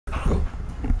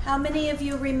How many of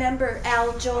you remember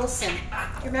Al Jolson?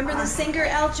 You remember the singer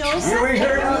Al Jolson? You ain't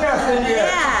heard nothing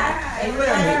yet.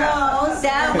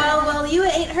 Yeah. Well, you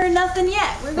ain't heard nothing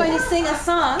yet. We're going to sing a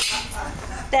song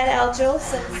that Al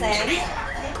Jolson sang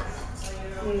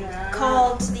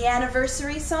called the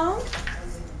Anniversary Song.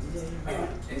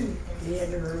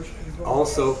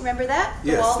 Also, remember that?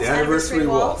 Yes, Waltz, the Anniversary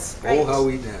Waltz. Right. Oh, how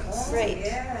we dance.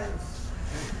 Right.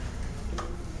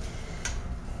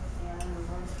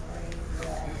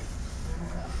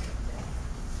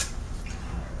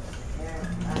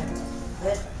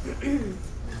 Not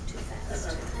too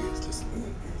fast. It's just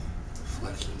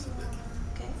flashes a bit.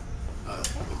 Okay.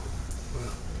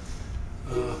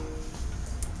 Well,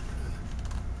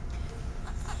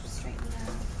 Straighten it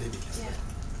out. maybe just Yeah.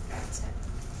 That's it.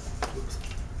 Oops.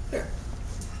 There.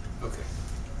 Okay.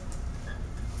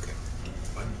 Okay.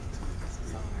 1, 2,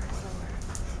 3.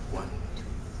 Lower. 1, 2.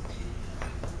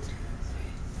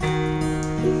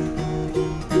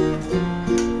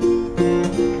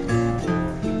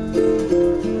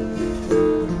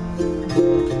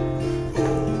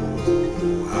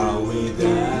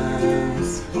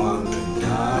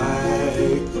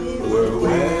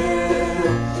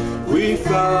 We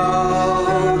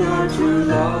found our true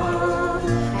love,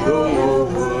 though a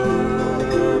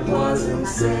word wasn't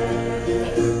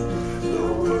said. The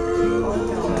world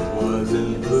was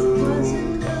in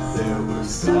bloom, there were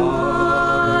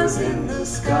stars in the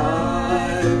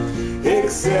sky,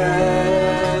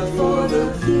 except for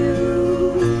the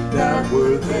few that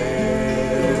were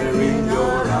there in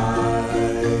your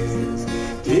eyes.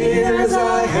 Dear, as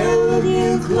I held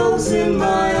you close in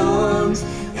my arms,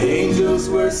 angels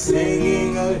were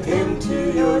singing a hymn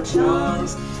to your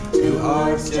charms, two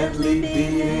hearts gently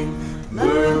beating,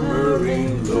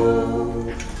 murmuring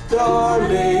low,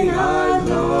 darling, I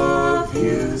love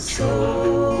you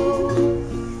so.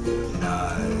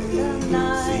 The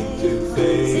night seemed to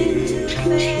fade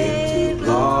into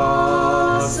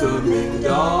blossoming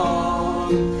dawn.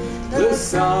 The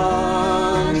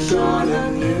sun shone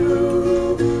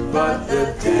anew, but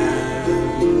the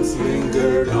dance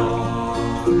lingered on.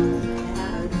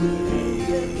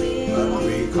 But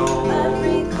recall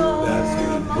that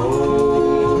sweet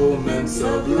moment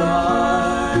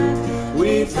sublime.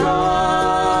 We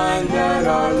find that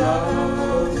our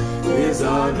love is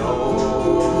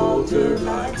unaltered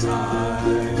by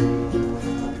time.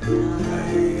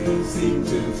 Night seemed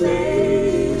to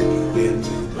fade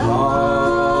into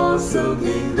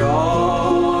blossoming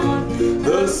dawn.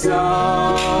 The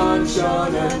sun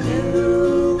shone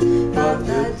anew, but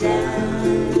the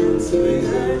dance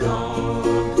lingered on.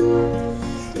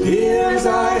 As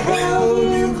I held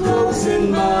you close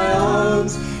in my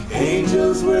arms,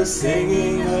 angels were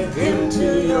singing a hymn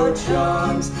to your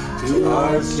charms, two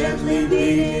hearts gently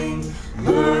beating,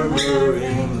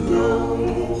 murmuring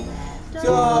low,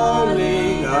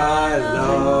 darling, I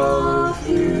love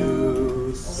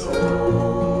you so.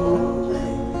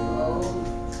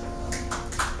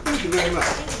 Thank you very much.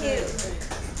 Thank you.